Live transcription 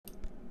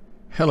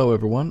Hello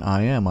everyone,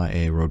 I am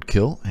IA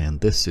Roadkill,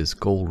 and this is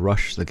Gold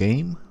Rush the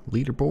Game,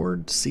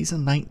 Leaderboard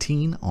Season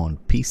 19 on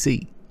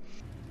PC.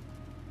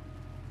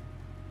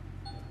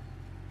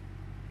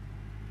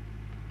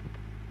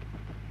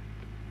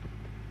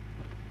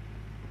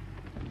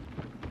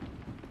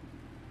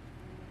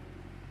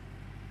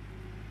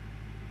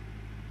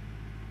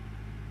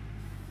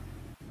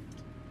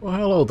 Well,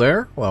 hello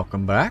there,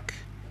 welcome back.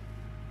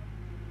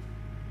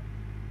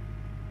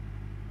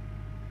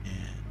 And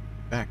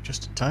back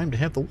just in time to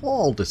have the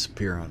wall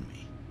disappear on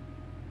me.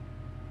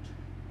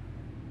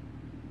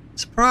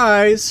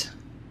 Surprise!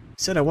 I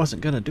said I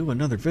wasn't going to do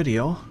another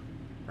video.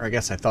 Or I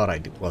guess I thought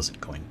I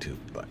wasn't going to,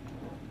 but...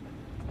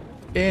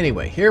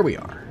 Anyway, here we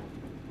are.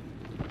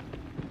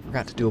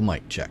 Forgot to do a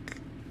mic check.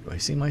 Do I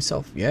see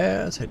myself?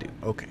 Yes, I do.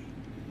 Okay.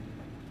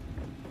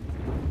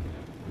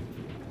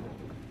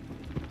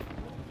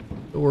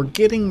 So we're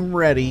getting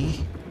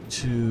ready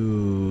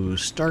to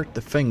start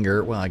the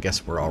finger. Well, I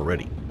guess we're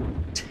already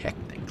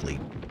technically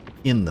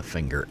in the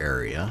finger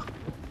area.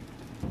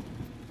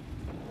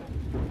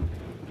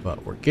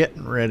 But we're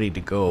getting ready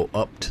to go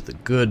up to the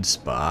good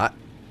spot.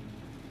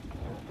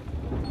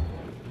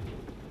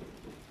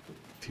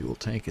 Fuel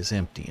tank is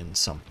emptying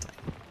something.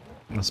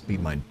 Must be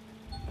my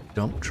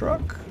dump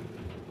truck.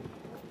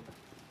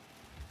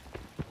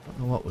 Don't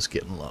know what was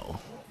getting low.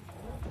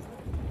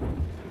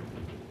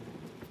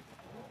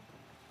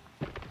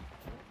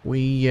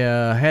 We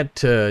had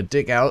to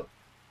dig out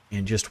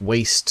and just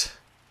waste,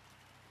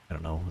 I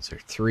don't know, was there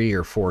 3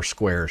 or 4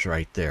 squares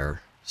right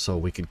there, so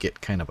we could get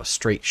kind of a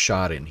straight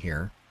shot in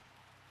here.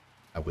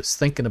 I was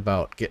thinking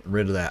about getting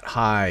rid of that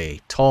high,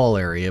 tall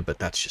area, but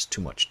that's just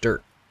too much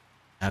dirt.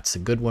 That's a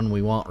good one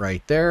we want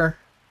right there.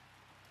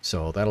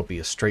 So that'll be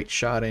a straight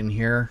shot in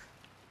here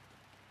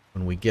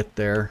when we get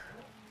there.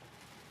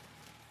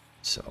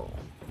 So,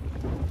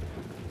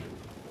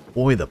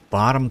 boy, the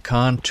bottom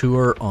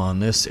contour on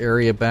this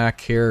area back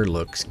here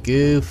looks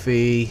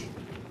goofy.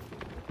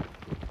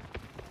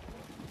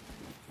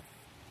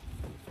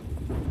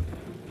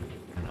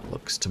 And it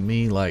looks to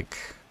me like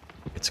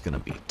it's going to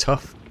be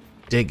tough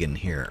digging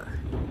here.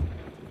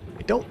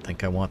 I don't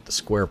think I want the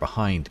square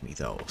behind me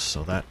though,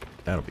 so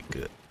that'll be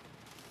good.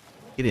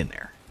 Get in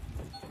there.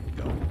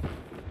 Go.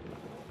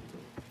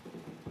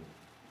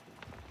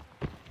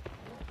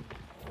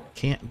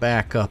 Can't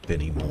back up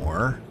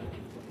anymore.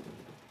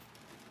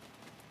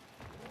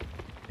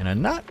 And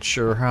I'm not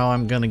sure how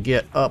I'm going to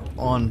get up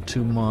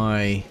onto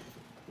my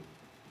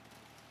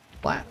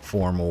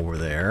platform over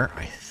there.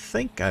 I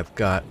think I've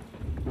got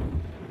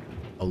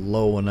a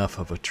low enough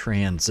of a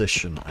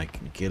transition I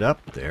can get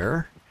up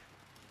there.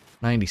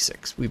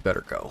 96. We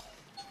better go.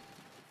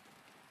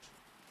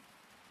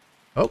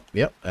 Oh,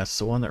 yep, that's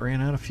the one that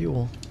ran out of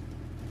fuel.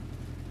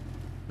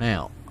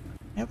 Now,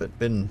 I haven't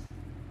been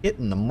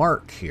hitting the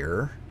mark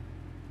here.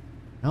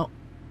 No.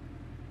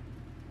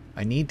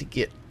 I need to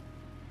get...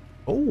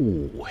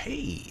 Oh,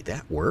 hey,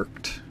 that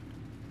worked.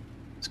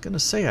 I was going to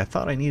say I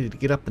thought I needed to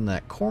get up in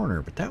that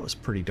corner, but that was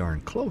pretty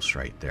darn close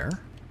right there.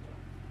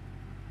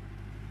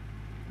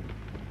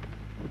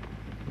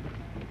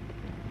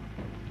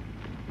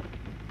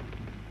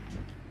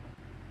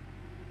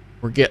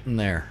 We're getting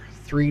there.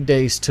 3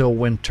 days till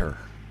winter.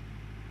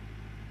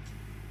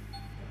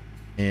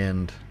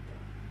 And,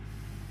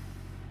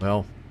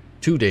 well,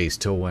 2 days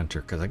till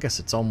winter, because I guess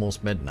it's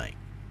almost midnight.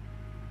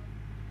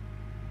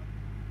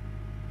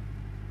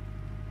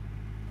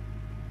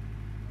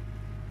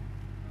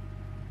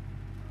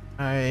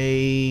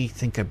 I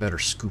think I better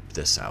scoop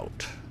this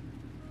out.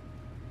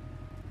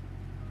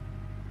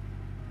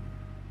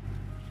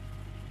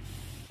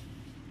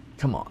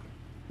 Come on.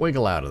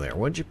 Wiggle out of there,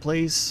 would you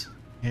please?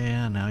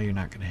 Yeah, now you're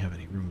not going to have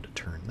any room to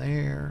turn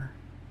there.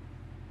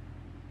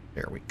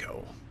 There we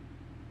go.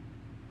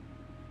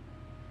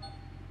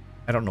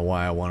 I don't know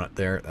why I want it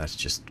there. That's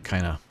just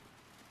kind of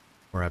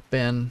where I've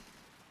been.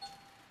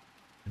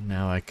 And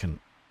now I can...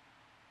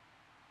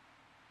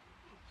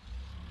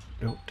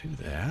 Don't do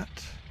that.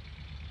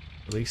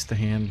 Release the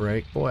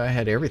handbrake. Boy, I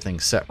had everything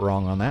set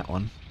wrong on that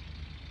one.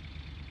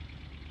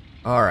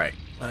 Alright,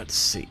 let's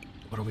see.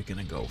 What are we going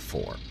to go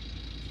for?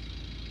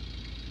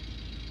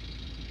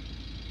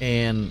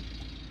 And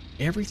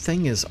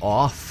everything is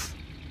off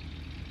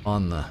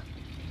on the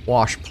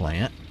wash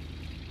plant.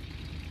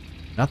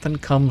 Nothing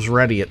comes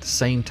ready at the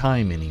same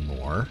time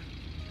anymore.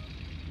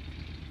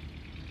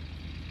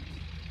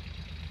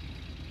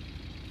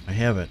 I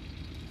haven't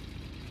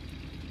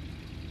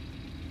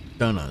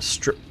done a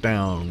strip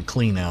down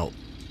clean out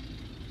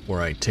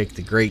where I take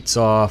the grates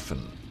off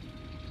and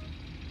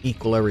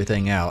equal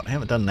everything out. I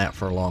haven't done that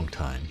for a long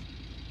time.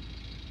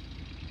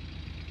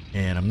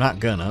 And I'm not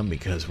gonna,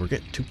 because we're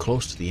getting too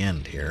close to the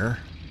end here.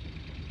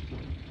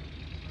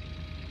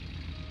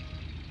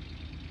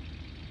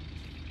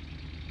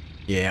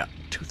 Yeah,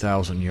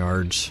 2,000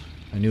 yards.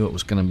 I knew it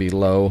was gonna be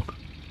low.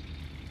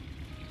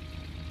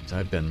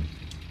 I've been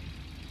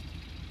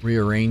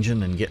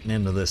rearranging and getting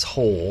into this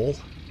hole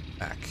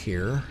back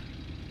here.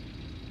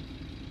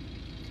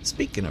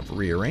 Speaking of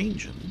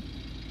rearranging,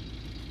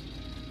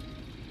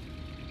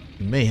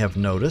 You may have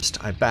noticed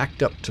I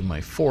backed up to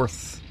my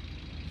fourth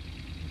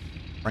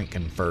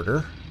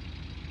Frankenfurter.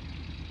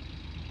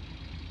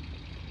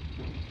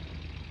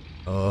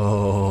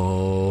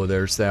 Oh,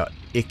 there's that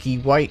icky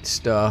white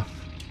stuff.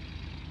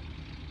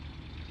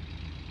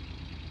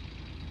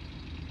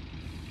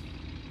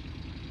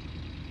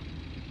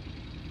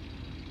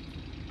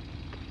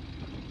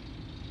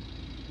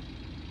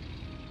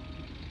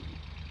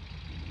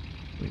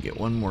 We get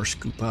one more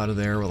scoop out of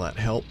there. Will that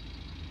help?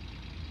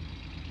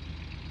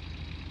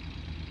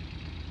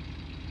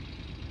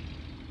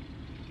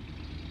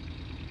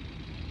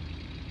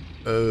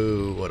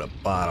 Oh, what a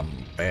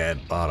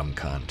bad bottom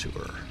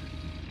contour.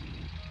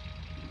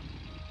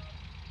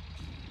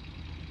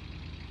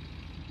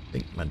 I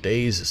think my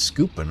days of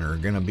scooping are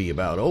going to be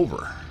about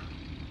over.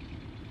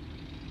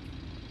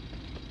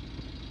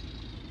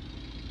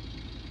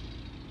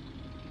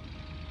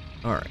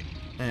 Alright,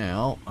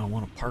 now I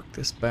want to park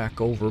this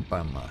back over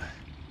by my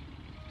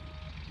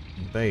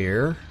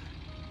conveyor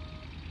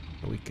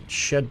so we can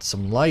shed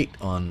some light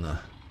on the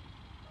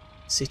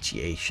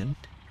situation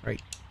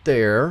right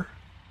there.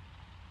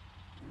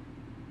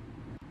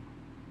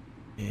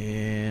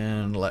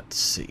 And let's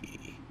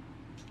see.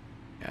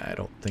 I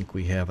don't think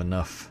we have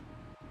enough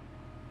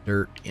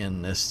dirt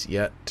in this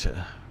yet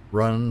to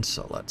run,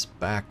 so let's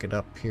back it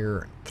up here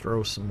and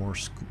throw some more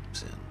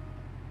scoops in.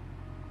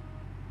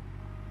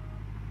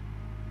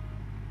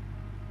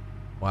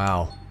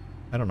 Wow.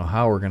 I don't know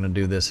how we're going to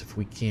do this if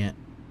we can't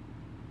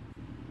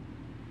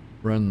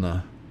run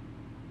the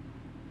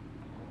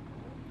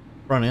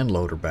front end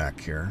loader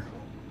back here.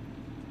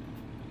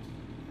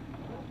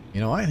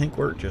 You know, I think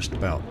we're just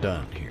about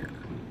done here.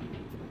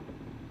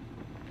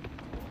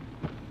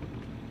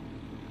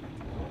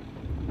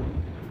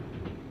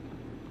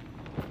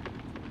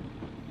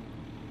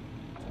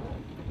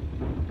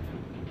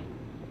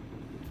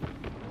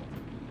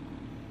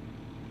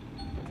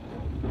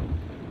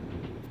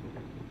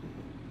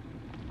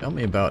 Tell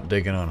me about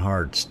digging on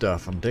hard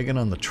stuff. I'm digging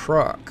on the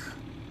truck.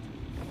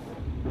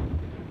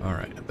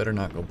 Alright, I better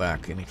not go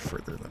back any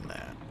further than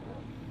that.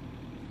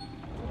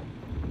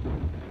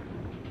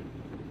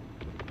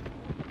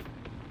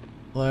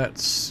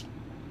 Let's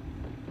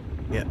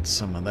get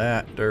some of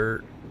that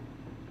dirt.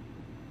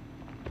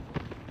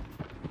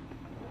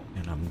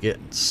 And I'm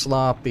getting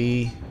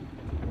sloppy.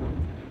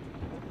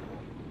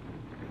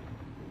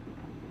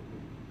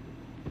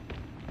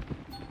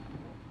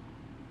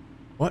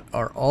 What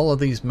are all of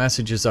these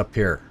messages up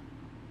here?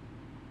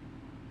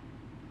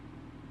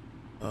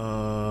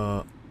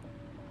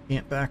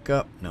 Can't back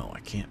up? No,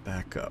 I can't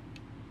back up.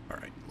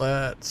 Alright,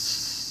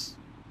 let's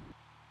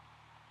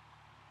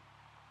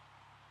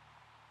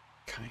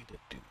kind of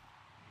do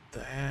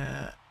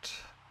that.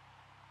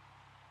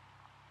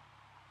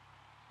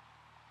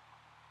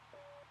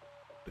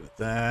 Do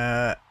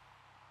that.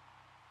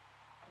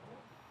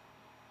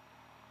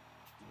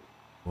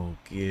 We'll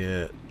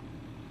get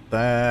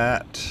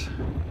that.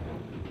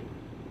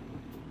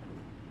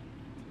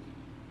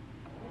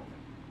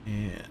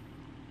 And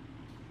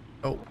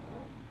oh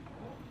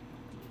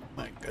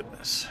my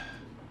goodness.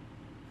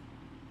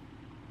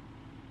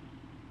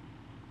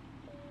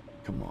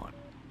 Come on.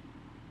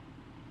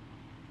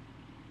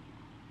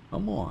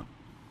 Come on.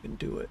 You can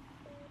do it.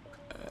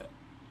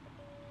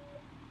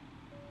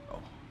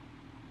 Oh.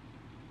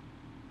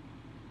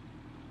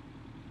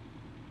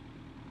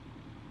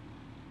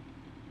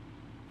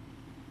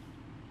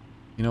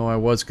 You know, I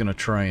was going to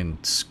try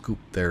and scoop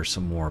there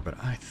some more,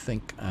 but I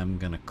think I'm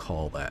going to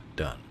call that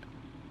done.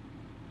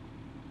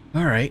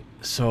 Alright,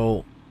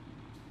 so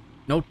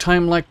no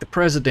time like the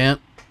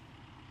president.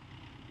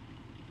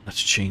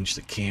 Let's change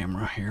the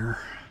camera here.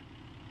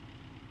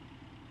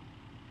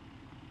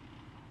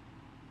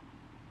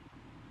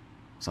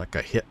 Looks like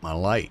I hit my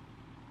light.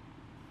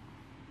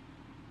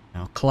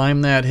 Now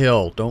climb that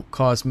hill. Don't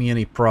cause me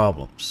any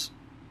problems.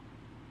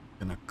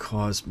 Gonna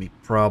cause me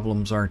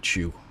problems, aren't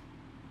you?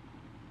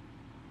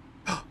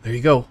 There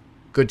you go.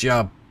 Good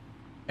job.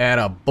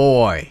 Atta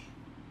boy.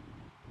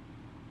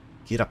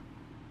 Get up.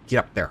 Get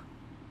up there.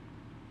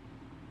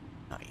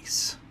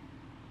 Nice.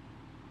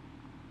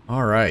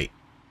 All right.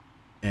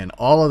 And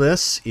all of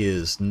this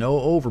is no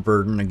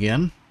overburden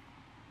again.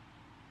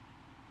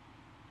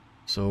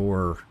 So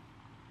we're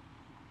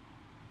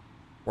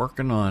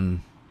working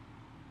on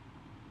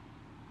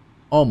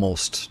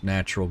almost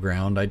natural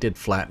ground. I did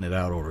flatten it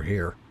out over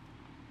here.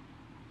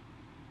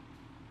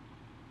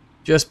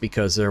 Just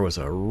because there was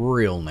a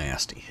real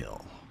nasty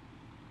hill.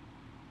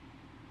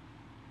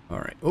 All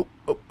right. Oh,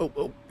 oh, oh,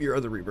 oh. Your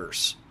other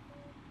reverse.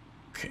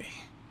 Okay.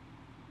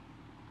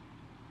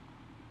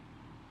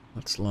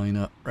 Let's line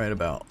up right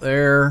about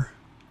there.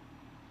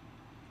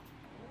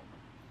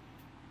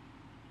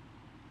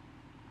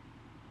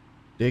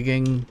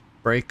 Digging.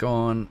 Brake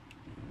on.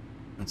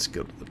 Let's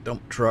go to the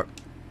dump truck.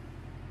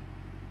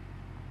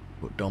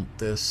 We'll dump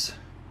this.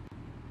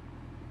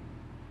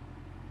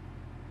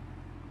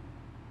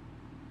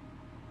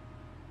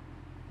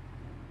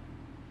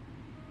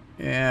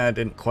 Yeah, I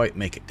didn't quite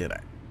make it, did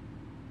I?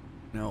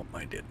 Nope,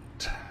 I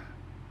didn't.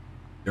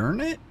 Darn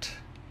it.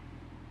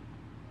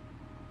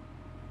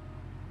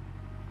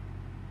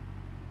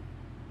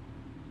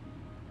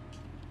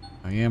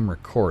 I am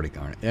recording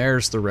on it.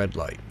 There's the red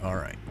light.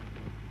 Alright.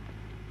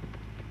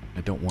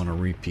 I don't want a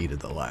repeat of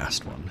the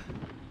last one.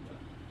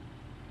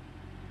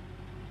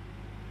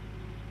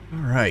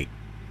 Alright.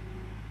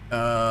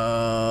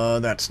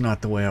 That's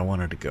not the way I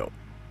wanted to go.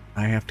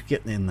 I have to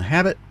get in the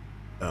habit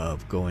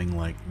of going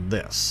like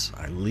this.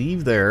 I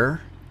leave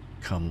there,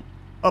 come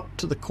up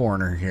to the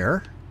corner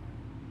here,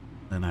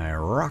 then I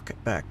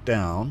rocket back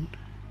down,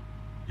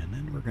 and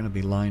then we're going to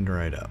be lined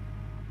right up.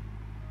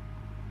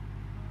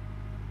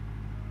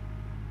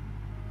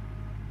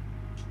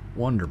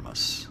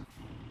 Wondermus.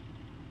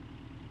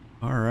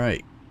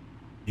 Alright.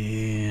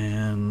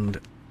 And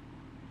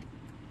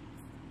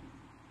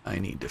I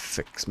need to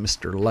fix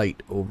Mr.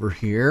 Light over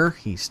here.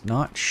 He's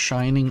not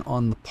shining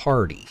on the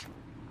party.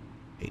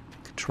 Hey,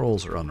 the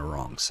controls are on the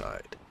wrong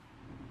side.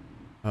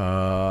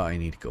 I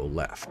need to go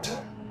left.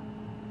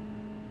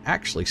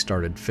 Actually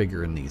started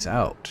figuring these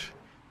out.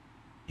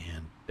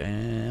 And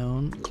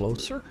down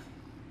closer.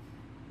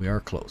 We are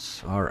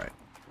close. Alright.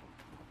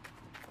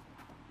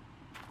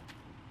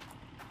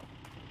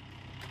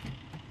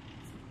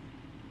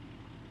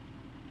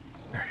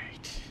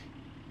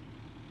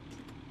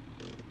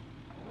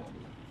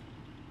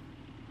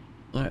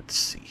 Let's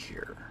see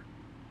here.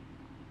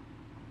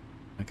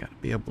 I gotta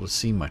be able to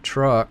see my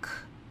truck.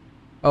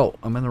 Oh,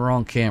 I'm in the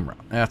wrong camera.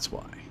 That's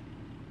why.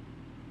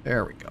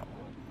 There we go.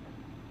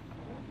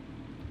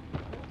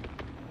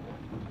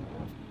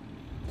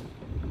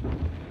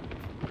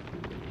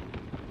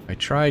 I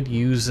tried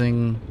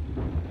using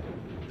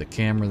the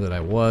camera that I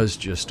was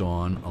just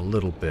on a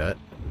little bit,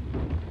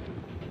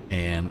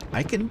 and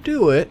I can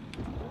do it.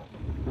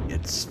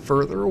 It's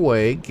further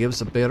away, gives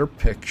a better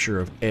picture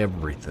of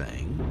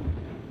everything.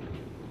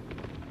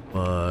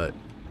 But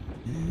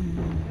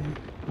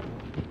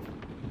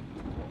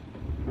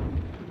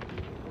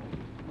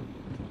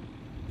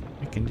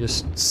I can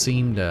just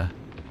seem to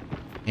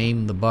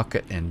aim the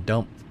bucket and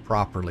dump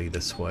properly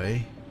this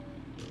way.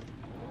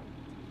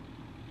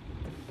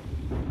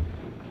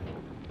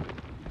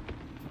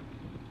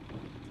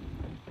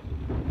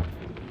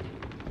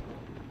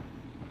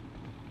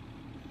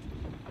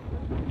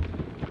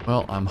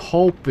 Well, I'm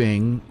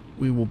hoping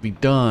we will be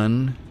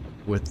done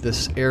with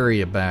this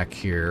area back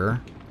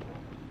here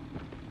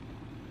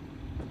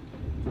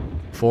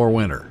for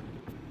winter.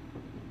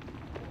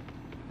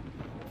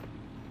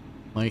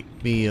 Might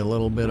be a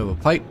little bit of a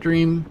pipe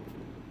dream,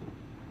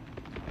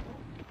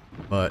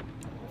 but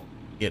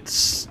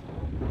it's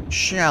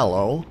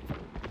shallow.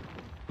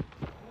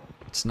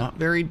 It's not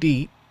very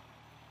deep.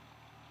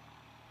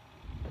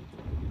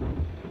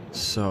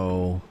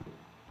 So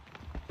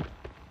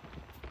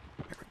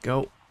there we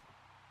go.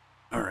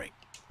 Alright,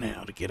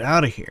 now to get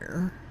out of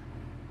here,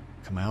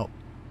 come out.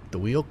 The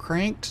wheel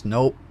cranked?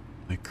 Nope,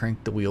 I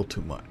cranked the wheel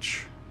too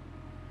much.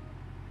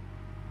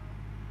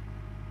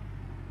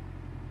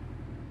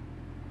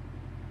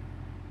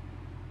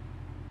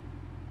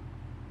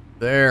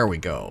 There we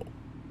go.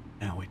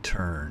 Now we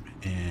turn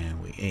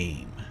and we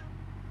aim.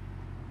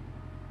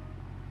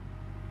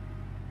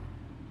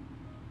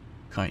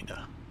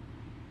 Kinda.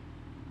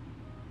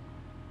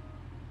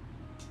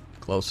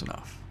 Close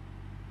enough.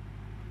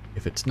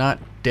 If it's not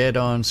dead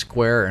on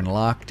square and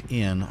locked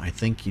in, I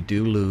think you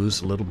do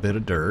lose a little bit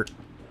of dirt,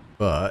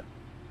 but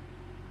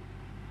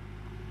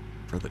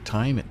for the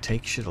time it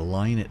takes you to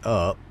line it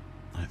up,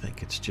 I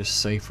think it's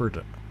just safer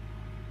to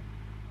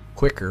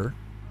quicker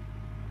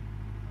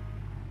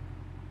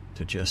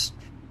to just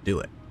do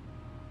it.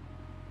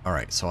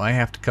 Alright, so I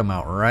have to come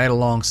out right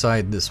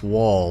alongside this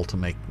wall to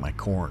make my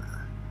corner.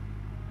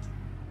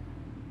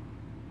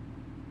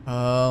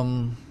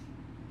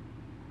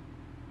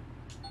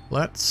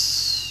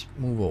 Let's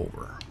move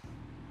over.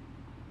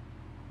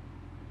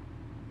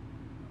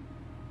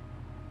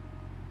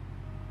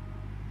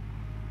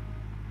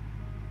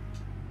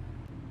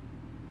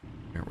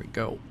 There we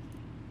go.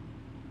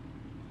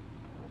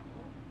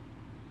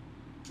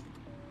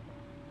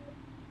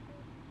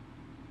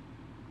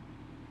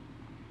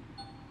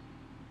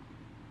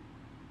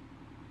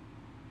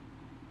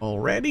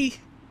 Already?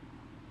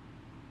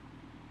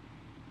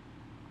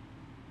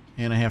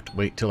 And I have to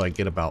wait till I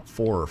get about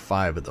 4 or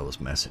 5 of those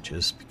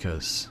messages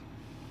because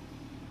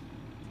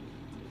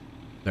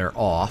they're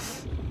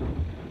off.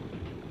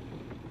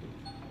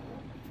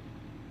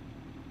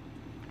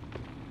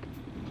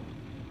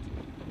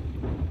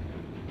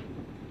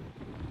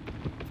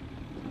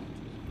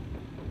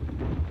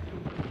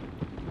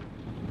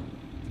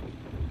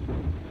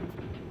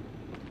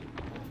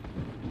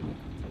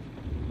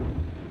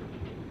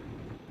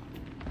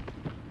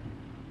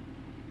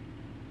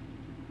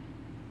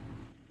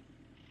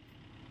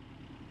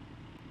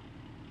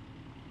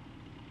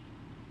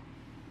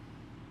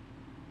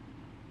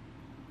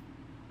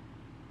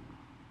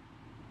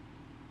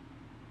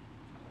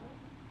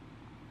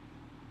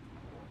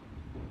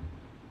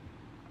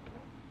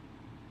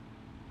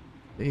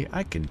 See,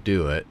 I can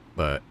do it,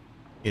 but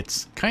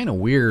it's kind of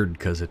weird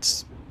because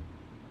it's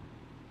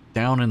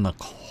down in the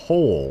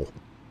hole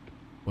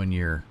when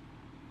you're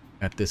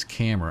at this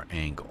camera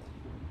angle.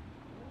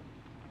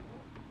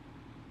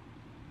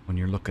 When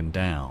you're looking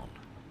down.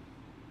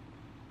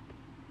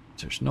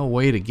 There's no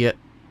way to get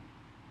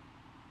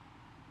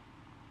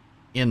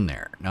in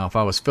there. Now, if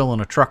I was filling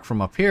a truck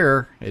from up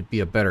here, it'd be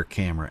a better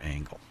camera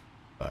angle.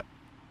 But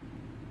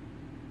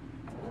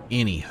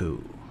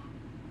anywho,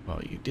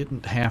 well, you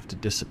didn't have to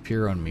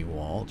disappear on me,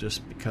 wall,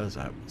 just because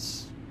I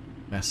was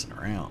messing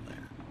around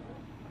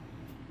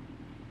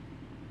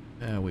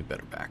there. We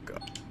better back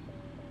up.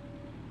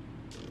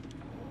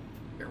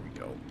 There we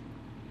go.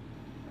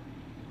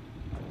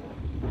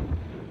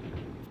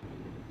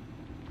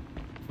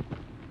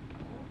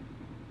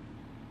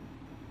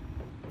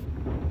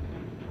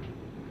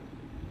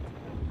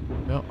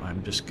 Well,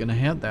 I'm just gonna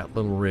head that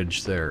little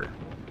ridge there.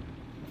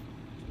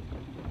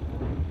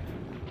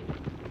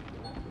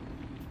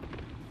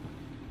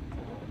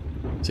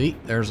 See,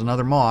 there's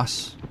another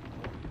moss.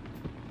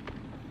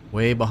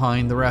 Way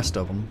behind the rest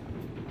of them.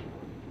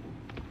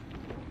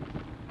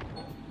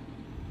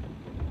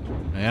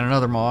 And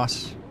another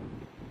moss.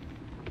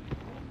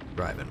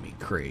 Driving me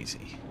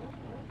crazy.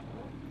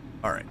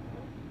 Alright.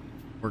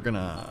 We're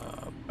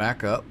gonna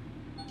back up.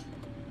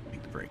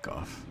 Take the brake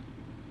off.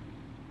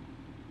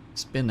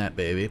 Spin that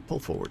baby. Pull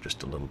forward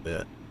just a little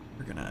bit.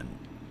 We're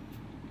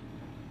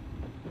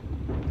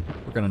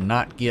gonna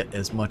not get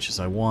as much as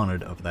I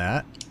wanted of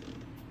that.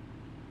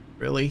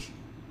 Really?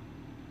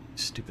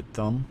 Stupid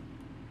thumb.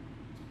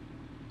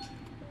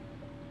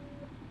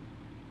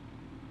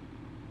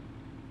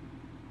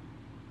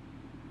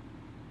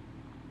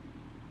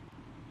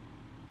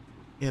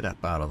 Get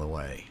up out of the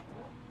way.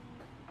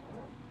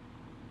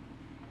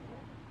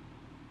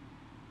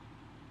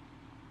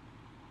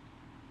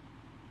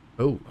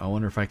 Oh, I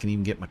wonder if I can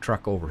even get my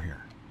truck over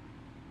here.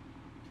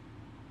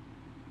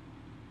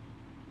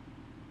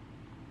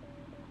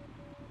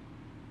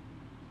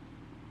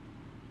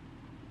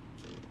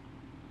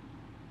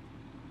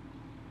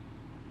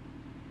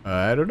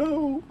 I don't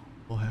know.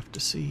 We'll have to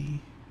see.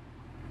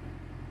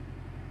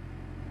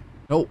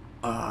 Nope.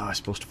 I'm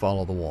supposed to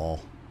follow the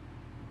wall.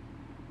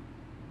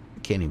 I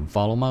can't even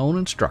follow my own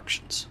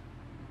instructions.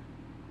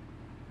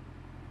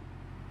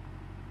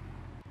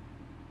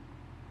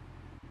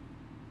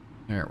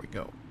 There we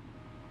go.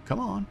 Come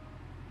on.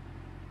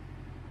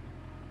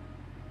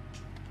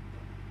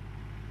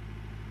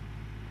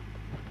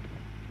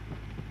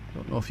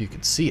 Don't know if you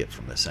can see it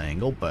from this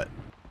angle, but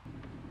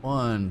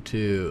 1,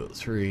 2,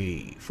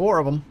 3, 4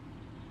 of them.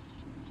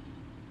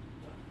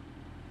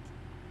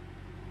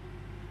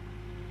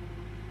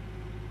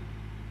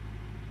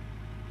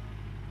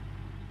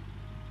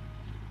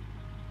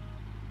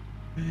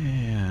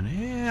 And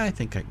yeah, I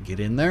think I can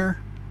get in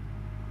there.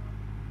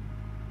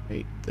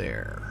 Right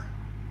there.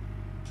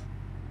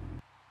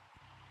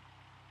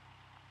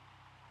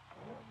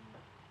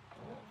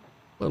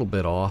 A little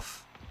bit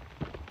off.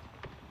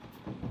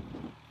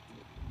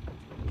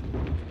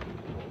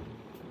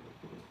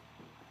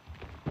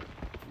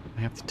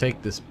 I have to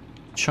take this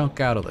chunk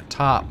out of the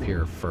top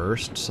here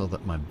first so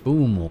that my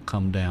boom will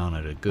come down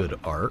at a good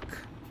arc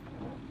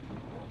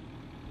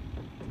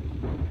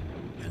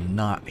and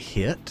not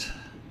hit.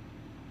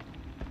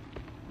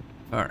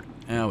 Alright,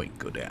 now we can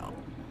go down.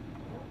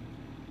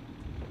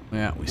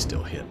 Yeah, we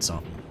still hit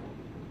something.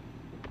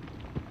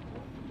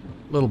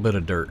 A little bit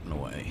of dirt in the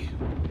way.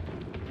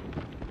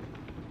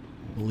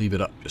 We'll leave it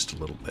up just a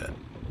little bit.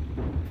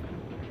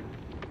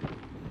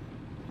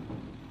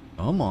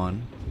 Come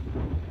on.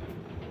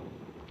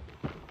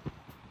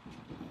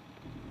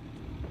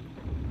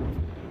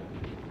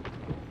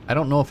 I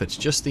don't know if it's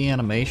just the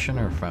animation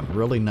or if I'm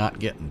really not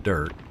getting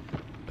dirt,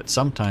 but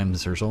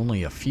sometimes there's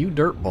only a few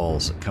dirt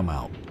balls that come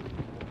out.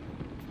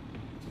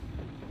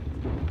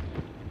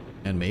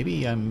 And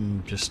maybe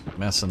I'm just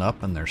messing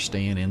up and they're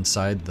staying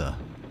inside the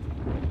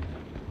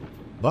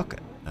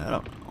bucket. I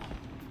don't know.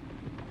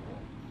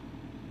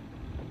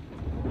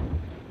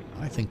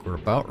 I think we're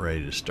about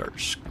ready to start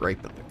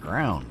scraping the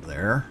ground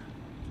there.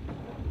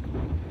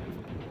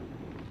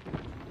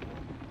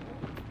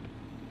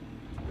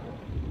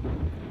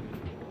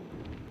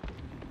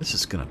 This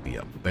is gonna be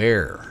a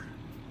bear.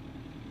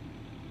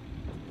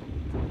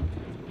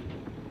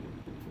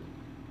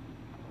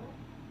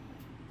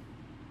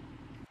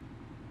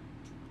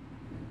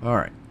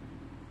 Alright,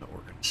 so we're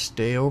going to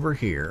stay over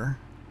here.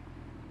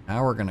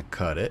 Now we're going to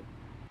cut it.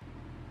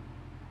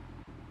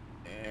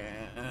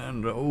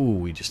 And, oh,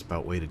 we just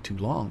about waited too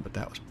long, but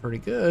that was pretty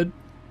good.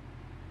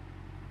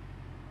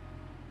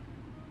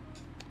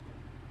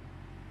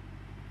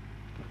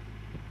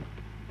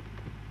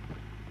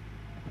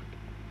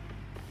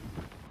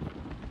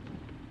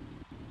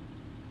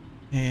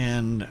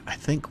 And I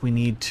think we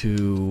need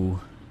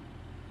to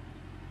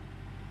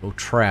go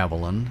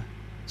traveling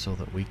so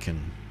that we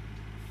can...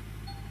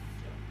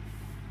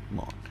 Come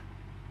on.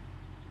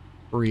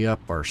 Free up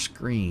our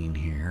screen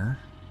here.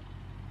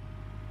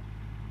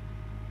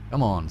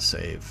 Come on,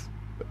 save.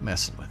 Quit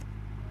messing with it.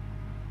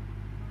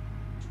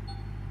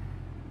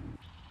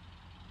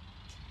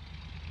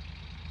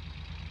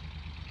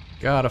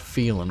 Got a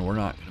feeling we're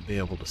not going to be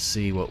able to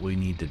see what we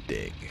need to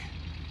dig.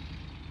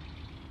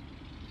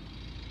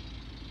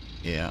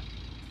 Yeah,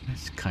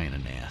 it's kind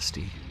of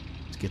nasty.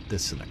 Let's get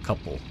this in a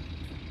couple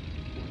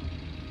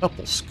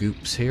Couple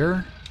scoops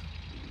here.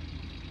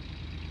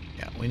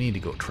 Yeah, we need to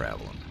go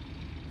traveling.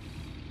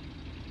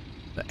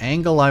 The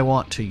angle I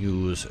want to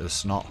use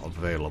is not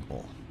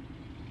available.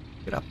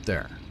 Get up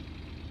there.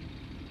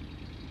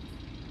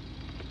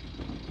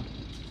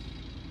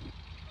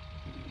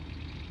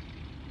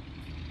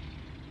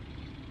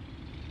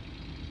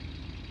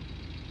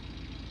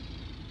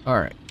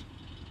 Alright.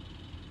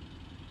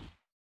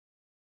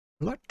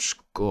 Let's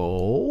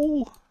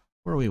go.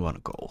 Where do we want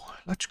to go?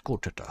 Let's go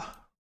to the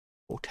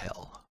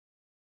hotel.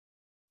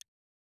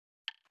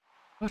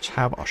 Let's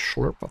have a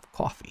slurp of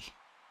coffee.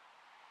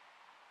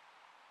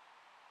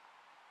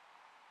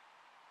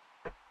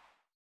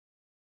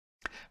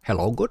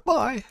 Hello,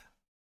 goodbye.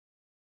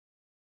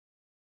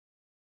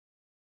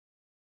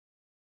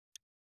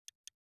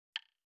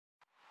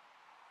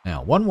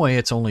 Now, one way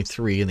it's only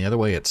 3, and the other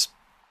way it's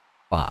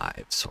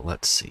 5. So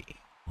let's see.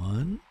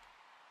 1,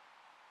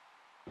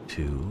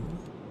 2,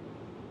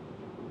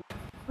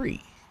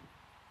 3,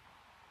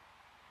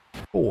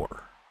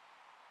 4,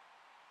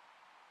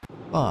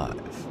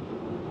 5,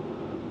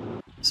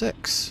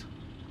 6.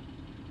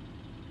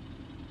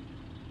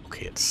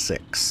 Okay, it's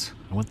 6.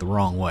 I went the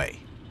wrong way.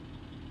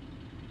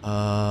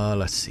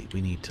 Let's see.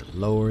 We need to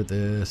lower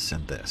this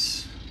and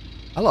this.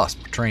 I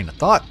lost my train of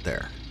thought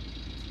there.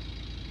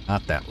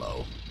 Not that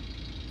low.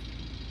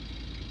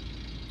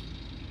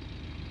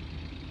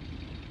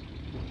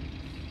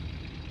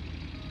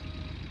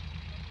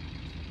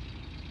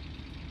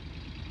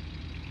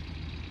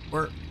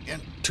 We're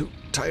in too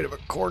tight of a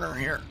corner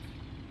here.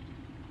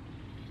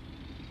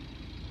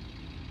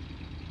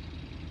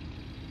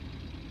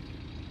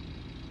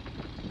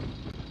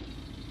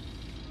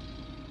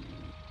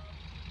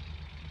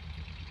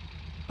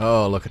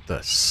 Oh, look at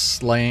the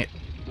slant.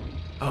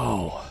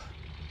 Oh,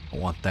 I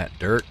want that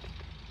dirt.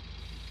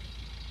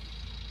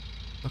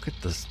 Look at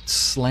the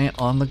slant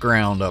on the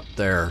ground up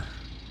there.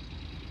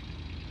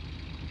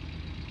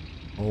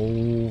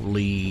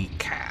 Holy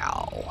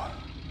cow.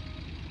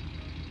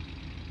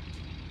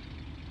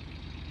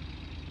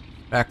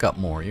 Back up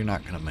more. You're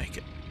not going to make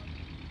it.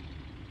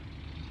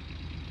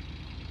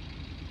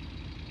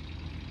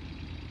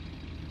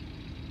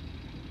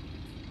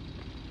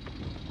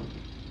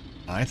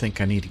 I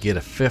think I need to get a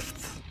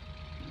 5th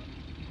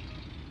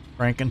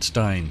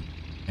Frankenstein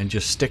and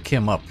just stick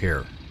him up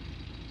here.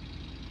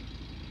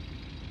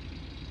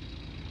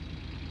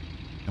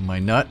 Am I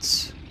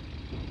nuts?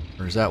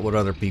 Or is that what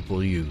other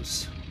people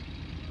use?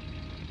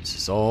 This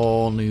is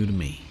all new to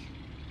me.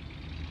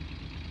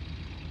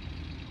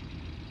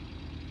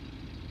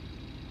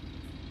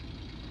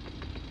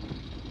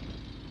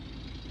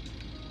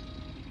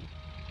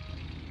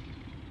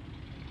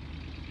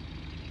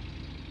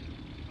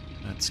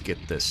 Let's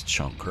get this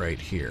chunk right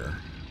here.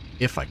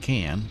 If I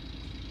can.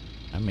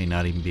 I may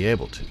not even be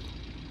able to.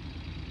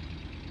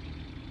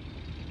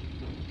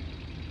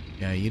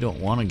 Yeah, you don't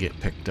want to get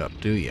picked up,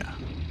 do you?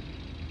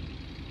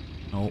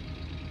 Nope.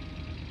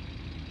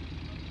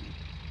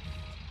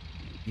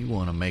 You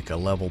want to make a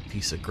level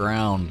piece of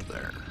ground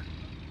there.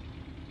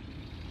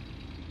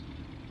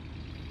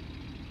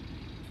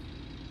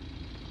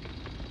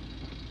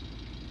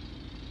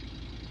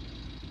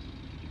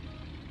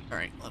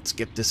 Alright, let's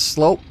get this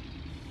slope.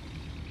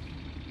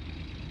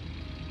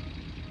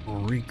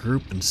 We'll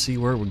regroup and see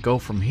where we go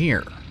from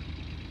here.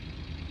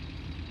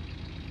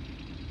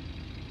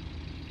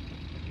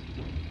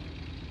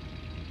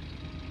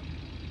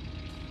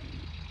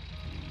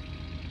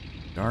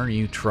 Darn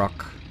you,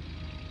 truck.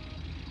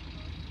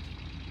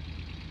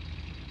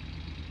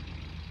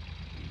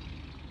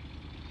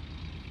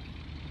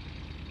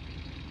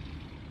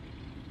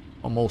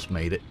 Almost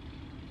made it.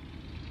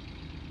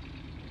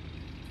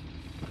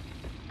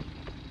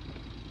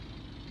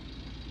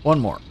 One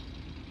more.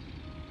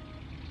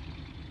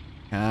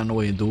 Can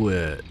we do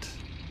it?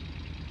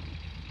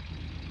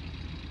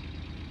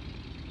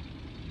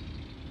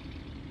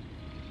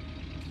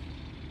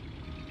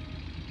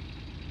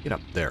 Get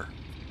up there.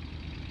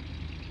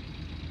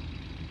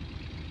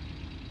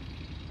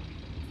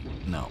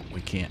 No, we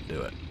can't do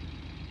it.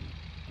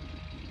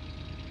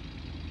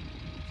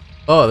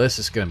 Oh, this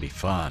is going to be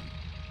fun.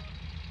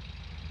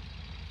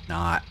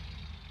 Not.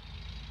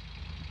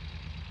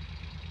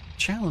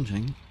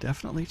 Challenging.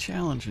 Definitely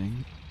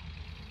challenging.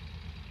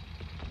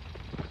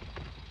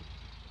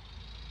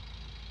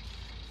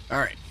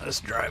 Alright, let's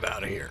drive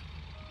out of here.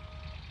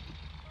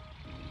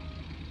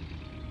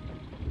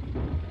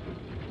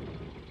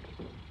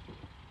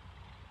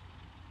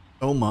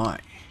 Oh my.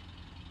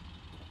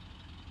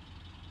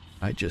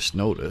 I just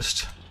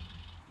noticed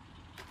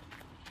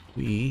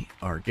we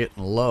are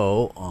getting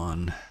low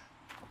on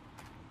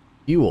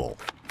fuel.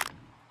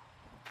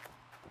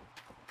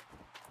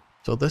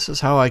 So this is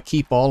how I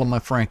keep all of my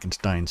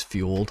Frankensteins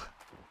fueled.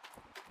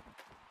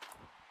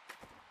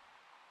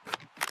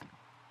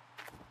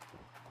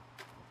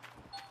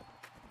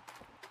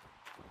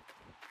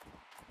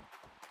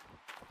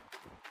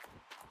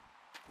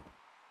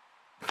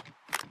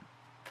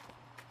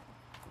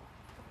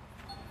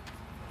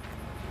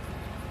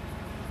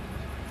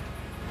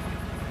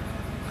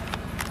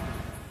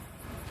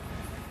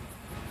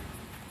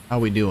 How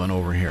we doing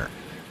over here?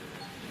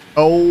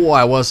 Oh,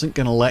 I wasn't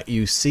going to let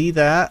you see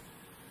that.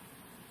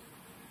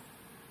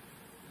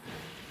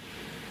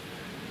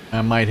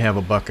 I might have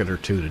a bucket or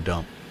two to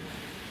dump.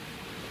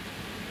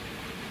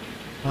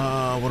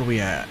 What are we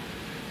at?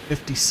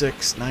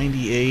 56,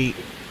 98.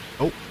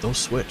 Oh, those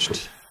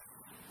switched.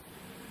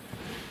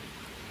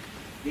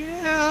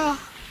 Yeah.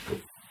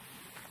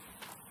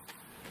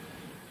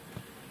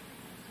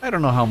 I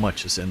don't know how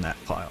much is in that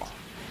pile.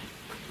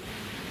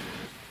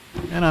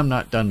 And I'm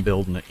not done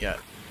building it yet.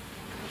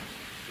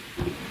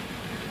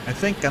 I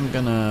think I'm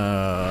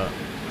gonna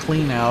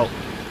clean out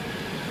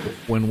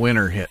when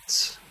winter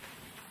hits.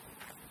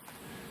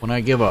 When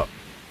I give up,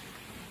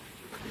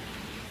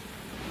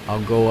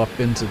 I'll go up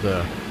into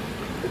the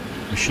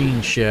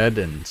machine shed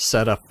and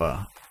set up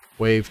a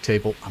wave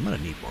table. I'm gonna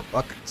need more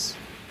buckets.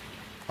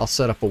 I'll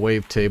set up a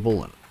wave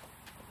table and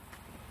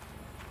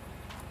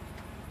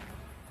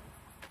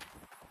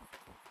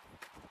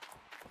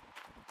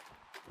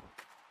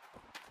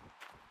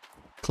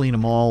clean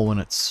them all when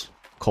it's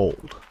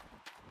cold.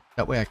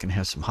 That way I can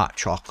have some hot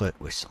chocolate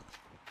with some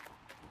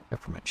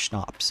peppermint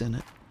schnapps in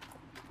it.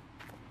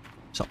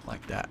 Something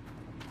like that.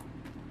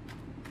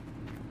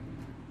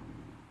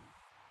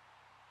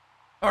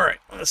 Alright,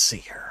 let's see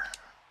here.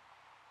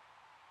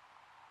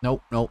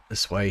 Nope, nope,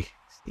 this way.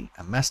 See,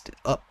 I messed it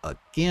up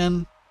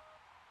again.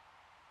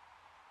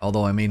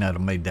 Although I may not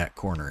have made that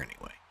corner anyway.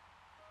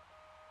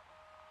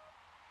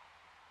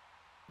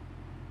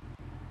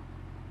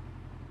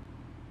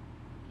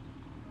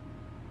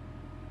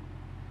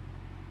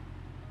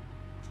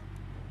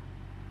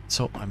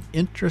 So I'm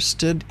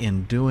interested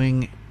in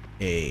doing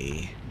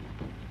a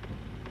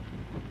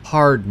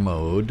hard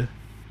mode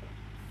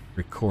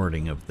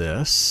recording of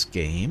this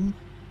game.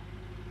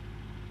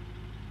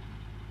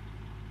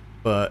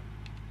 But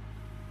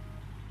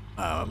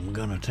I'm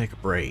gonna take a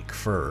break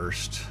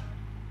first.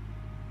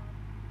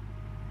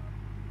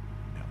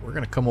 We're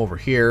gonna come over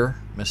here,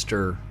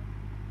 Mr.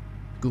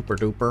 Gooper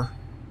Duper.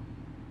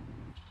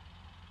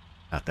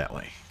 Not that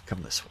way.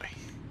 Come this way.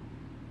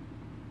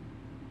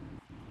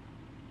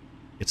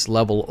 It's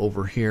level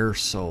over here,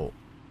 so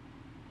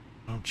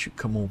why don't you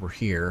come over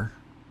here?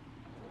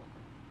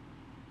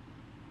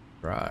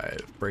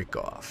 Drive, break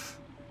off.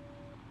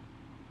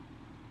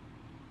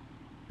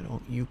 Why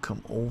don't you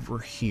come over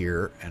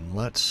here and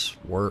let's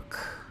work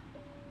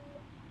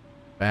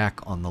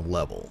back on the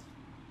level.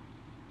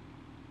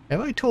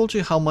 Have I told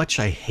you how much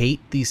I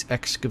hate these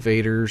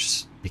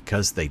excavators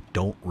because they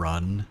don't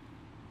run?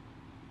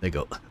 They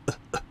go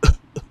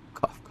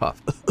cough,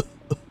 cough.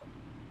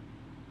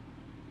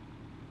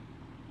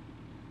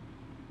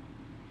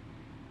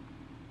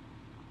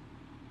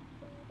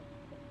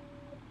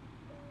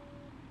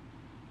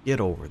 Get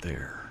over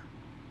there.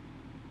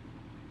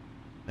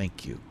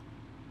 Thank you.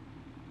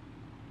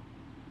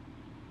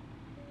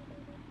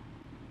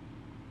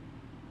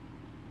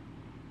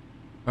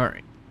 All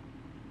right.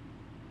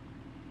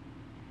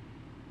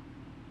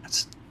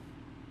 That's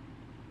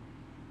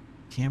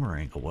camera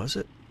angle, was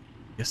it?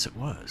 Yes, it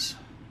was.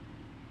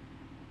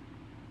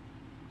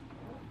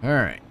 All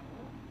right.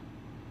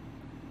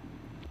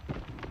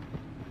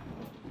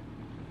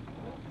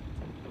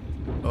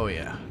 Oh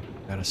yeah,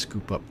 gotta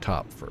scoop up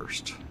top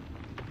first.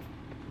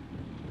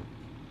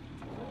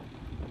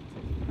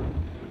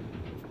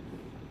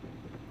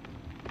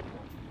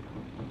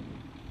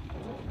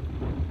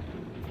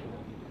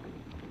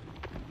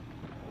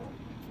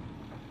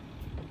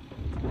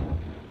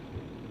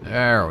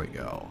 There we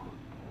go.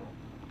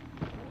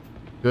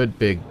 Good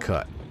big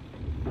cut.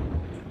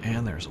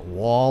 And there's a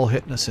wall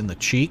hitting us in the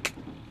cheek.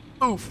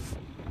 Oof.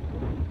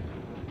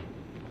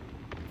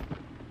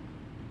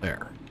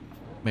 There.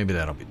 Maybe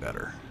that'll be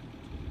better.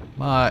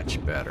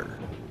 Much better.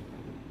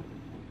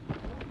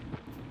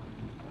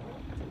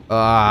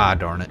 Ah,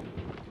 darn it.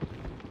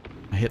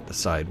 I hit the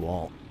side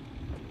wall.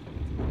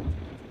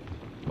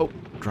 Oh,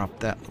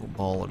 dropped that little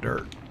ball of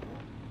dirt.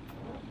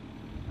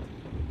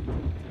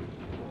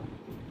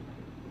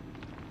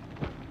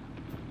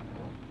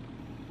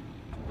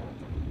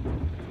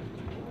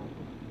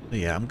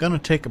 Yeah, I'm gonna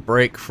take a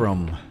break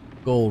from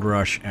Gold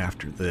Rush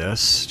after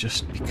this,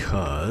 just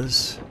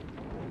because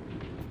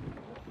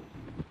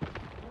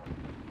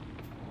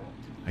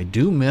I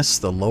do miss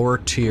the lower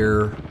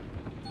tier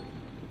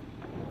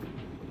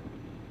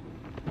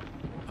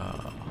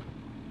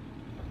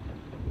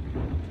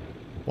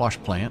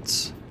wash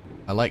plants.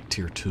 I like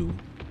tier 2.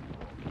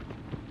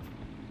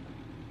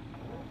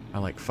 I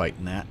like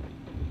fighting that.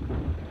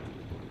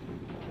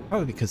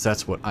 Probably because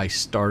that's what I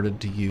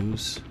started to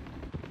use.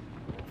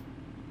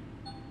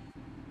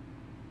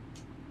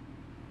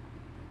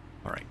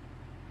 Alright,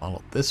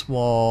 follow this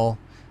wall,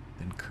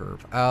 then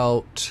curve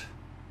out,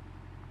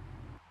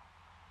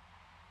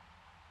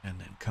 and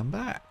then come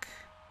back.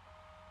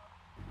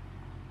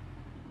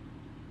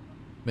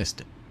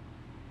 Missed it.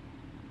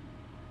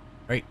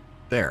 Right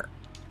there.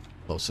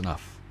 Close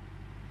enough.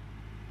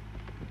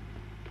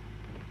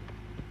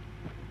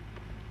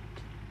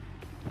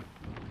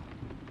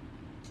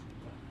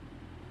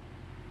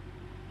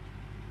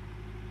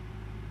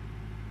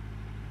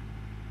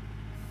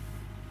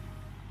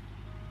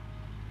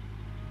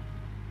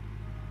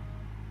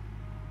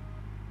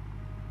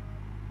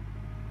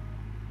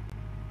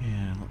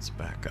 let's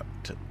back up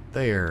to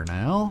there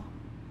now.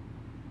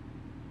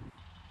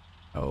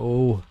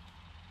 Oh,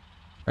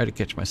 try to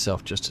catch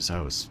myself just as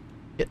I was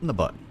hitting the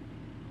button.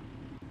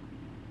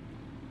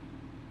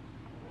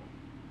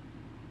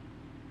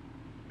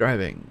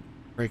 Driving,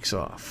 brakes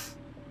off,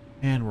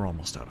 and we're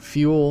almost out of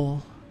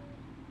fuel.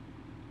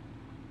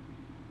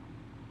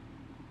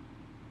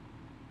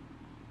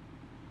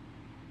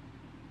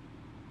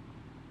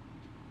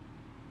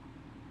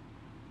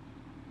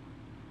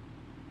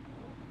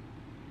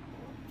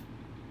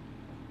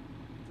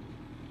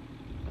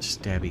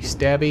 Stabby,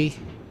 stabby.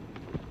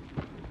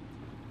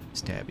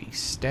 Stabby,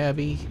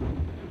 stabby.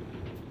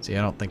 See,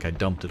 I don't think I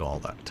dumped it all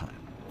that time.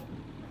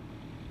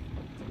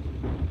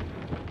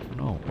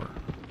 No, we're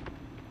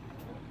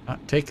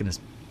not taking as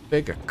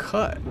big a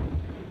cut.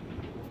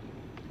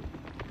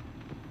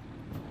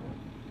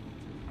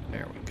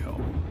 There we go.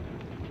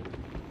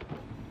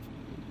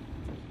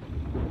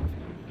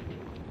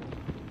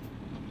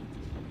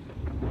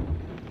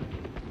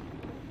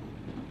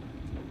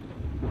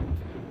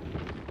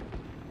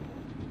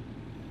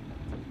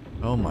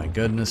 Oh my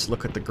goodness,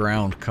 look at the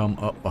ground come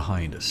up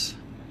behind us.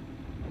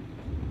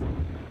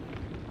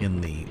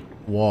 In the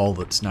wall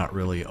that's not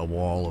really a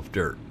wall of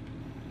dirt.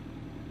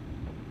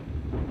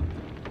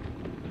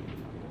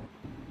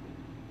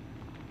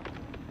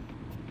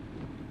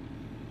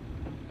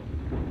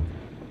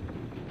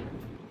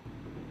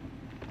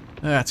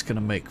 That's going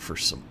to make for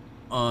some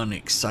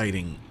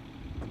unexciting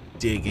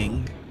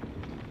digging.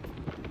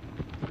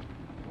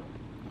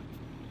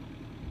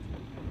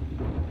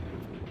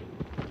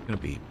 It's going to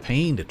be a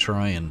pain to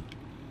try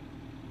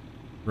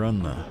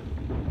run the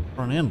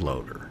front end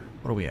loader.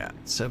 What are we at?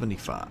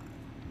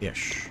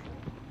 75-ish.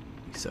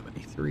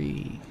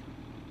 73.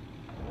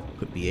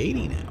 Could be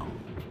 80 now.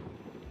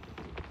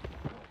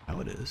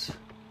 How it is.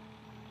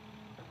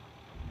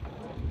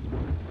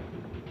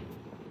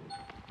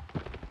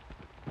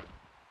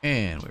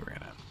 And we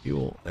ran out of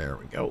fuel. There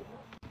we go.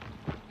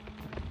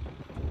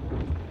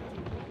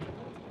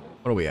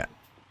 What are we at?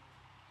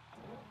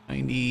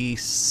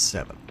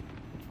 97.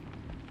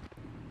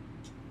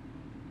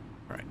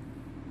 Right.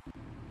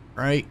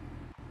 Right.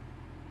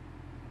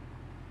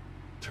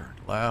 Turn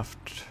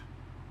left.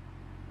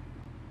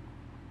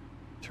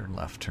 Turn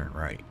left, turn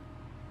right.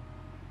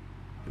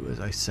 Do as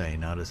I say,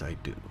 not as I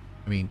do.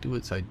 I mean, do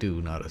as I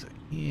do, not as I...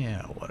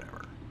 Yeah,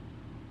 whatever.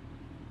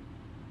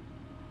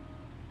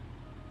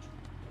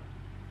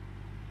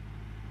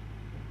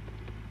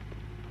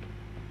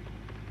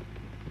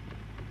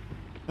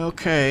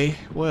 Okay,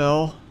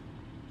 well,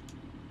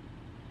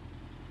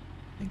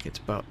 I think it's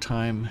about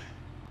time to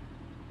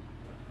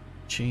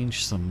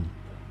change some...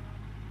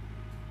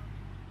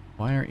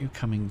 Why aren't you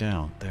coming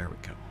down? There we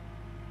go.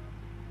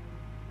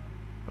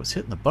 I was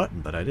hitting the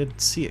button, but I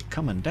didn't see it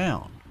coming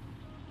down.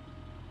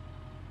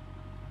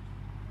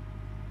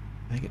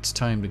 I think it's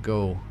time to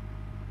go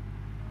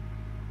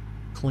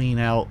clean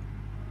out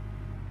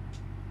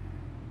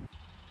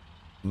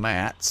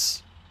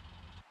mats.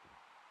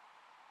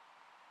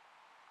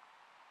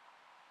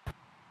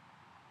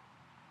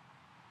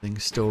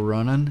 Thing's still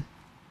running.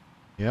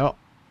 Yep.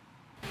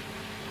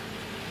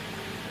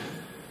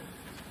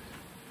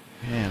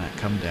 And I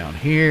come down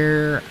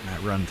here, and I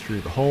run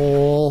through the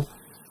hole.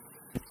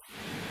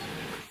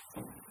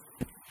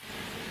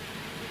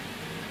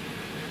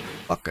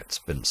 Bucket's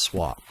been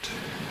swapped.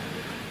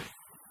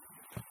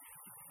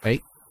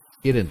 Hey,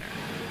 get in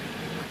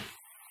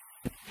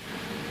there.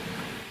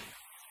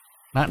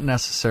 Not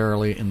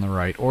necessarily in the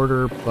right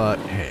order, but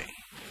hey,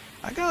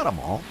 I got them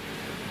all.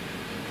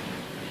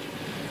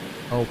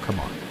 Oh, come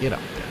on, get up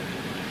there.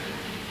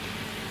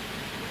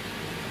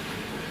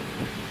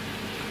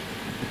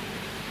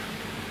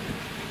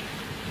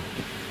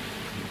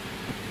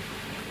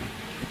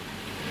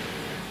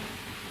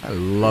 I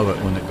love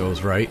it when it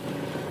goes right.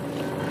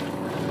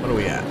 What are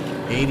we at?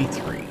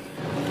 83.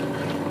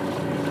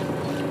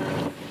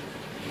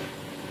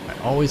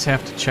 I always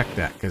have to check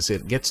that because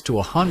it gets to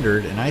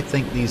 100 and I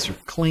think these are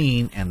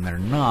clean and they're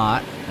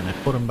not. And I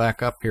put them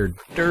back up here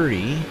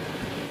dirty.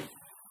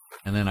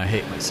 And then I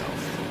hate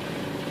myself.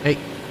 Hey,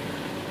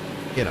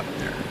 get up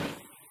there.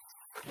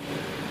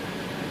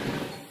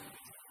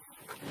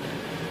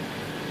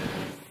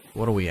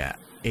 What are we at?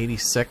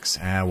 86?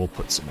 Ah, we'll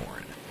put some more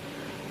in it.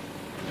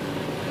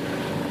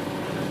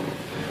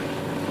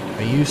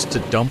 I used to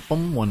dump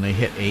them when they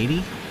hit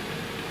 80.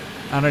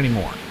 Not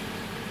anymore.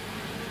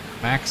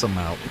 Max them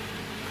out.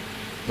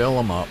 Fill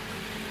them up.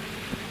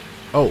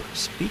 Oh,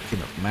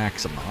 speaking of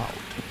max them out.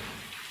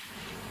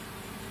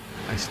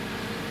 I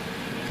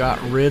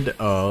got rid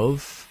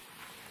of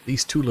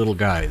these two little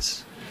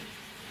guys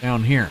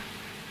down here.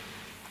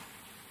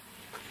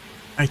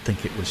 I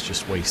think it was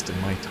just wasting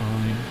my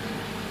time.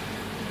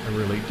 I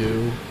really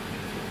do.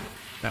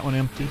 That one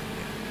empty?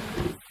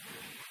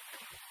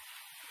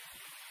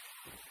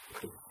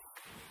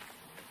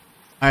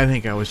 I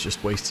think I was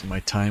just wasting my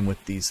time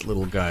with these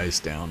little guys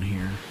down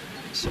here.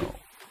 So,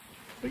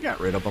 we got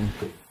rid of them.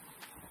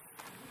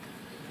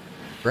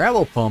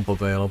 Gravel pump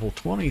available,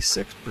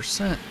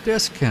 26%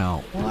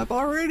 discount. Well, I've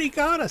already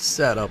got a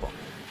set of them.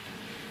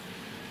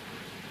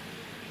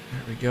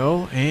 There we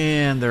go.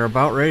 And they're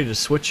about ready to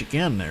switch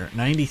again. They're at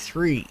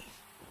 93.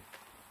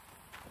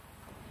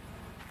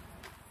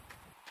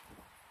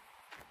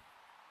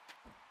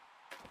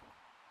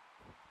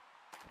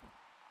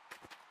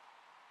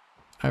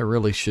 I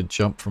really should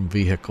jump from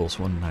vehicles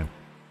when I'm...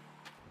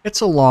 It's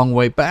a long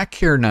way back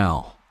here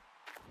now.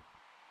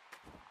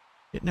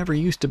 It never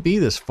used to be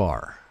this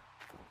far.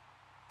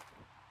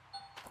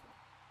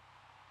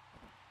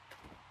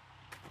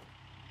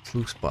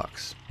 Loose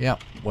box. Yeah,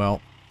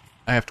 well,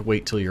 I have to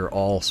wait till you're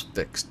all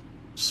fixed,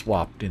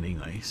 swapped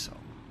anyway, so.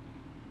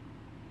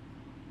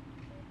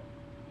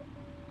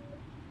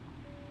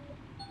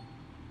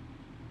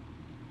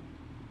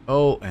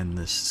 Oh, and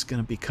this is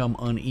going to become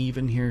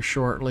uneven here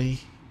shortly.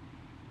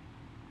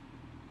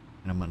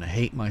 And I'm going to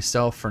hate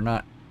myself for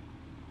not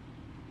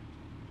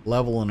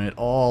leveling it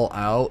all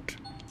out.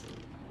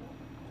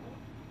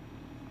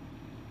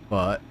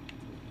 But,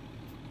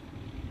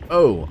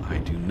 oh, I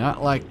do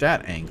not like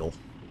that angle.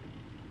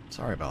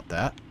 Sorry about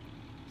that.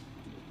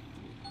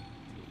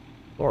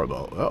 Sorry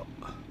about that.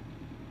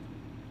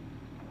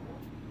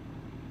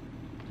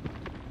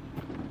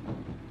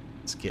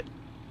 Let's get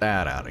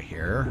that out of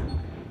here.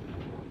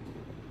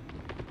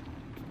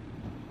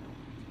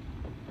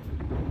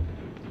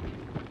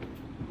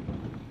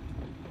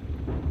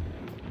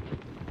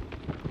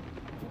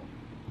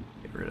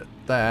 Get rid of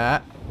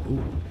that.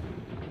 Ooh.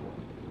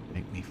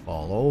 Make me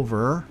fall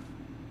over.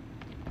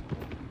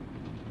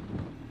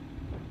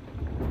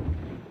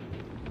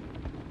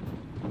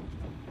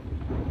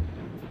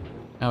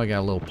 Now we got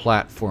a little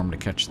platform to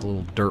catch the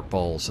little dirt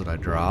balls that I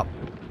drop.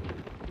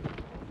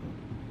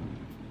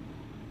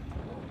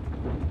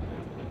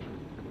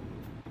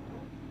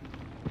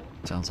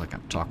 Sounds like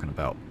I'm talking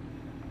about.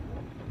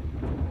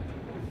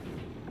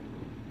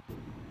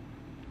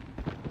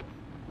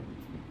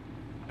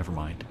 Never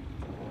mind.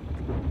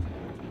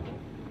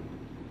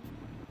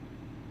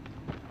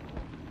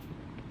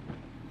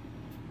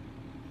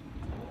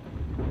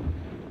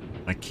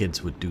 My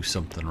kids would do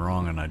something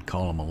wrong and I'd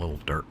call them a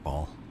little dirt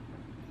ball.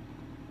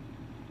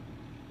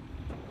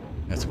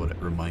 That's what it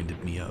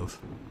reminded me of.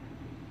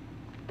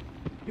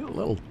 You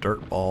little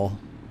dirt ball.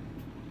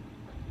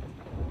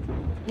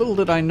 Little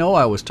did I know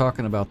I was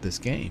talking about this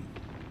game.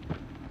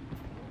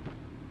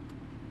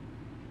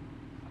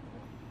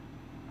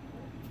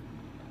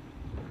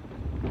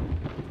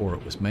 Before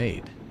it was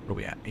made. What are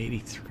we at?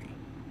 83.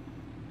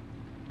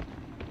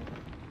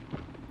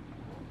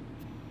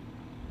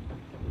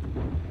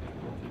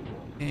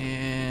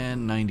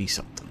 And 90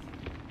 something.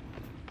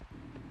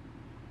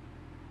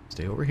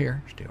 Stay over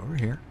here. Stay over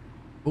here.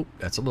 Oh,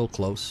 that's a little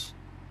close.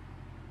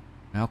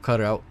 Now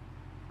cut out.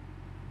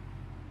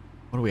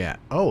 What are we at?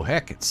 Oh,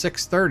 heck, it's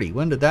 6:30.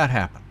 When did that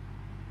happen?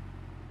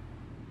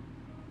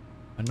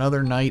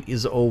 Another night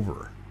is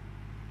over.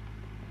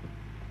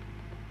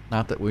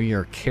 Not that we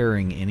are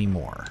caring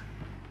anymore.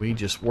 We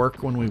just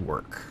work when we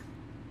work.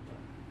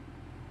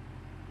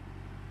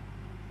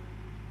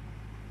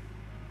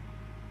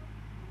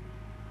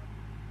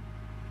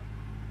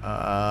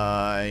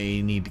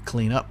 I need to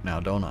clean up now,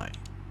 don't I?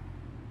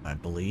 I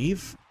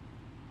believe.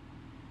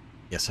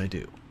 Yes, I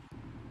do.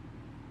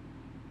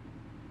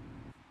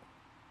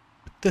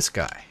 This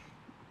guy.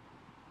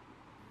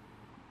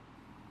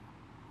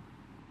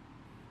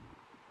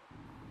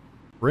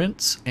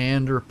 Rinse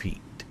and repeat.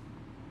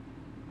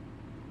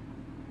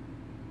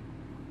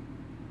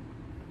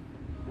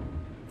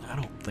 I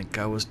don't think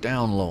I was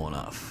down low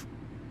enough.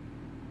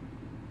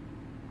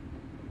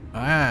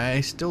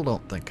 I still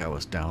don't think I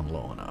was down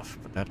low enough,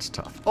 but that's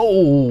tough.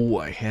 Oh,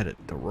 I had it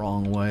the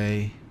wrong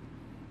way.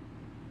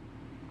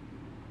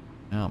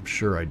 Now I'm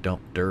sure I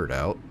dumped dirt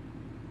out.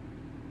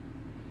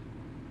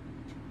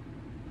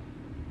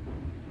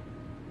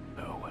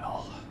 Oh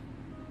well.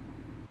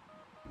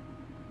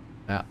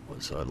 That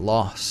was a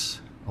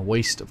loss, a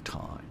waste of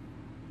time.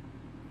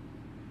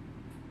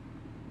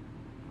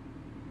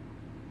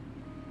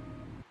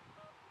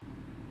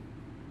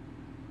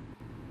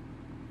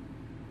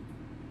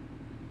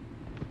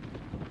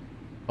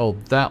 Oh,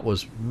 that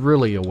was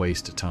really a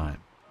waste of time.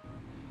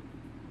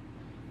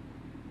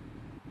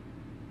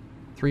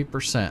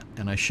 3%,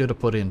 and I should have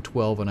put in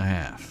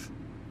 12.5.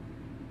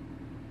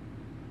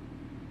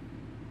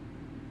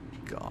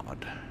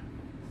 God.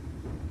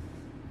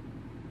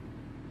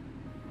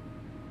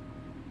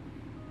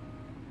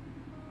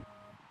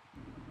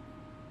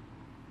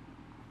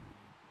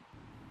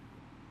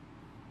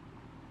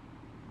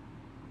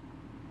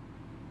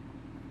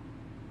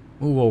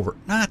 Move over.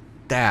 Not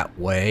that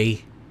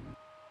way.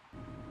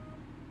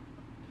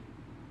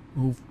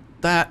 Move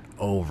that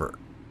over.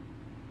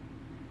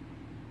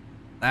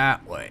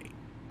 That way.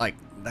 Like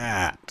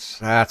that.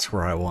 That's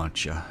where I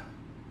want you.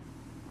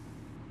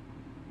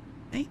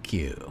 Thank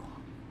you.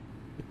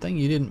 Good thing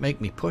you didn't make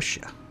me push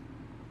you.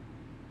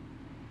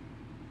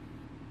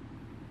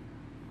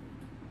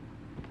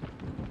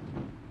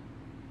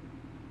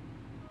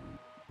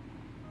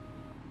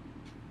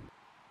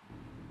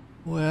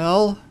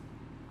 Well...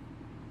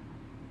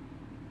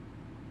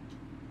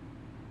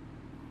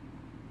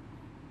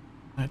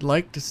 I'd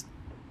like to...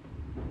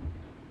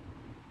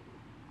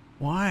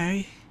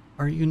 Why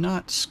are you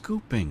not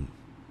scooping?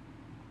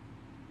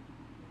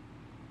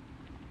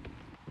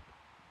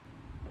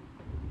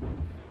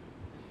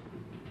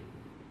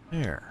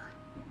 There.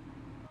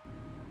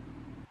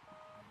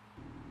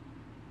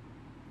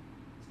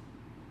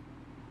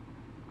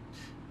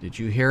 Did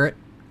you hear it?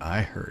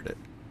 I heard it.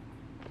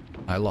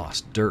 I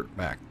lost dirt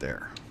back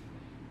there.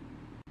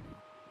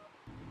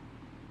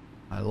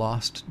 I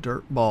lost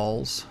dirt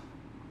balls.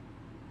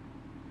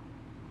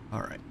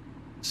 Alright,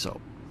 so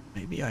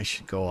maybe I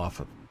should go off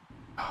of...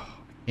 Oh,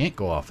 I can't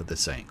go off of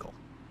this angle.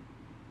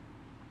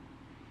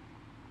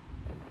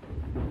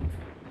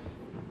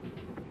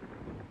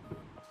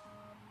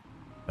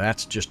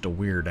 That's just a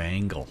weird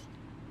angle.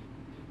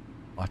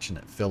 Watching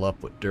it fill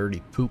up with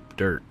dirty poop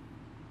dirt.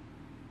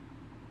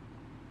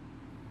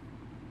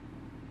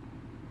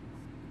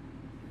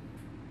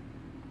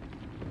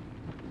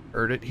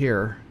 Heard it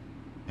here.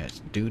 It's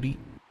duty,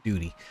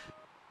 duty.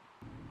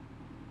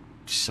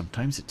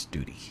 Sometimes it's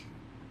duty.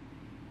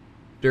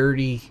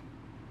 Dirty.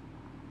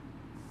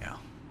 Yeah.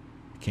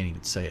 I can't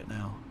even say it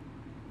now.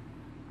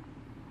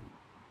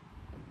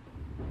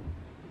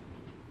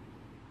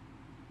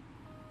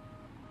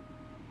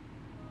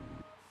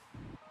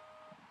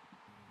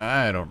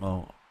 I don't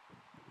know.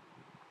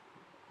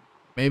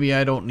 Maybe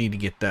I don't need to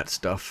get that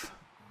stuff.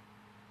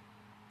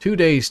 2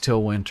 days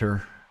till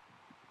winter.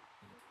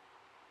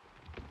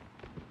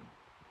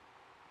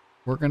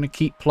 We're going to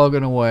keep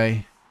plugging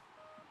away.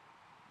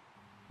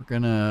 We're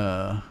going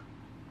to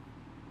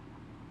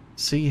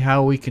see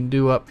how we can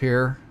do up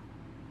here.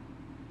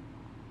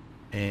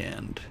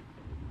 And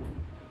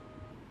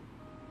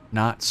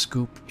not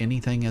scoop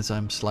anything as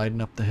I'm sliding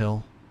up the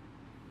hill.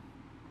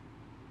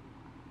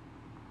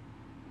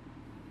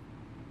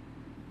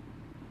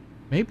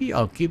 Maybe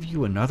I'll give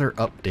you another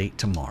update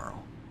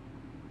tomorrow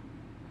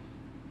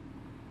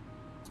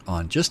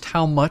on just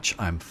how much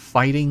I'm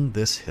fighting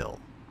this hill.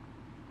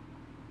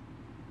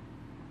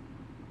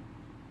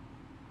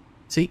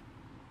 See?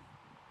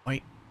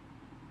 Wait.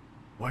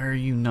 Why are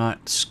you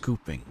not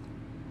scooping?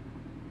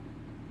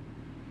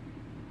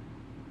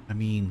 I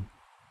mean,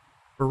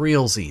 for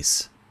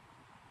realsies.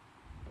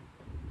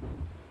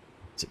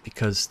 Is it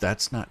because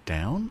that's not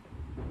down?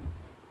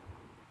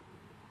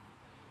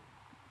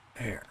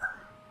 There.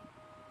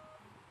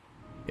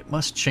 It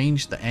must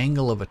change the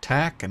angle of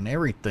attack and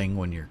everything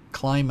when you're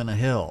climbing a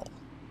hill.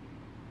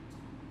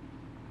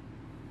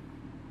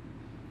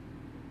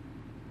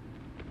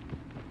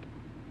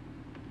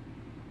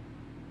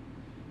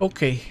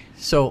 Okay,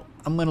 so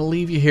I'm going to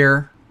leave you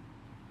here.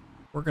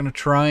 We're going to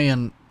try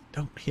and...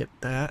 Don't hit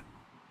that.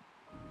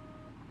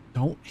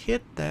 Don't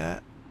hit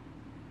that.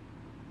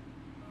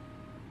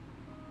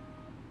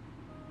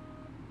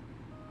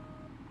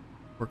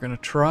 We're going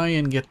to try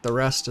and get the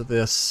rest of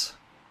this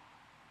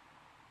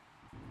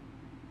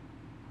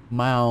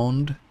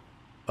mound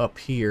up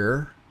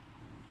here.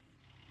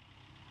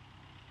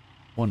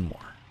 One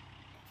more.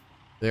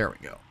 There we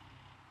go.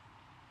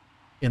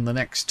 In the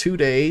next 2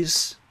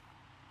 days.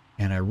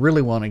 And I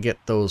really want to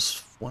get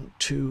those 1,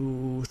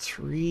 2,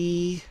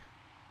 3.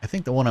 I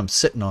think the one I'm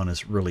sitting on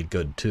is really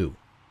good too.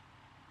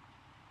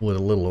 With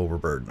a little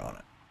overburden on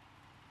it.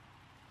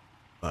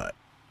 But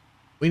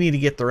we need to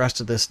get the rest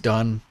of this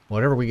done.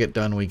 Whatever we get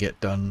done, we get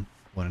done.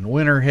 When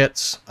winter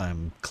hits,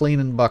 I'm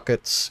cleaning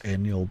buckets,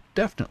 and you'll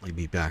definitely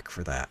be back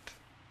for that.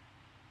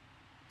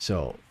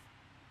 So,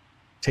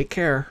 take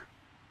care.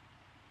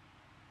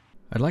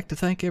 I'd like to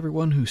thank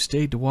everyone who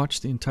stayed to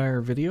watch the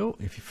entire video.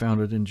 If you found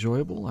it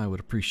enjoyable, I would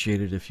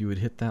appreciate it if you would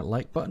hit that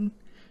like button.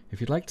 If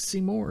you'd like to see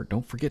more,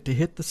 don't forget to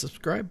hit the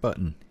subscribe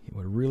button. It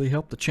would really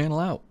help the channel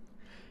out.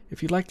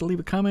 If you'd like to leave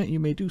a comment, you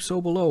may do so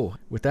below.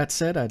 With that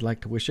said, I'd like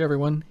to wish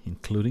everyone,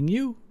 including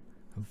you,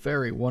 a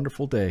very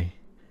wonderful day.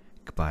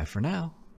 Goodbye for now.